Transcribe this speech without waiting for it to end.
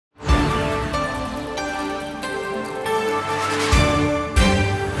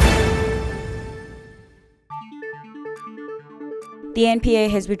The NPA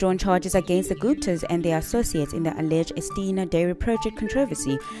has withdrawn charges against the Guptas and their associates in the alleged Estina Dairy Project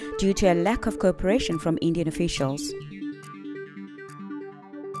controversy due to a lack of cooperation from Indian officials.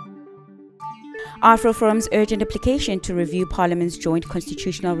 AfriForum's urgent application to review Parliament's Joint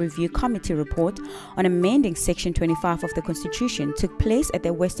Constitutional Review Committee report on amending Section 25 of the Constitution took place at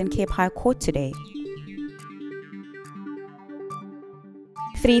the Western Cape High Court today.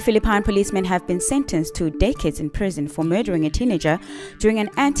 3 Philippine policemen have been sentenced to decades in prison for murdering a teenager during an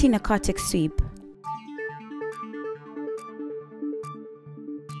anti-narcotics sweep.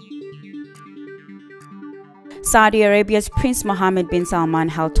 Saudi Arabia's Prince Mohammed bin Salman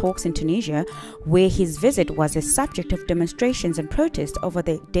held talks in Tunisia, where his visit was a subject of demonstrations and protests over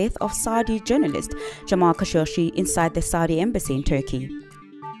the death of Saudi journalist Jamal Khashoggi inside the Saudi embassy in Turkey.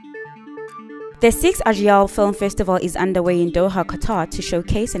 The 6th Ajial Film Festival is underway in Doha, Qatar, to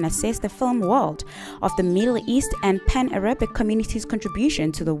showcase and assess the film world of the Middle East and Pan-Arabic communities'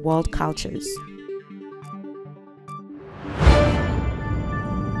 contribution to the world cultures.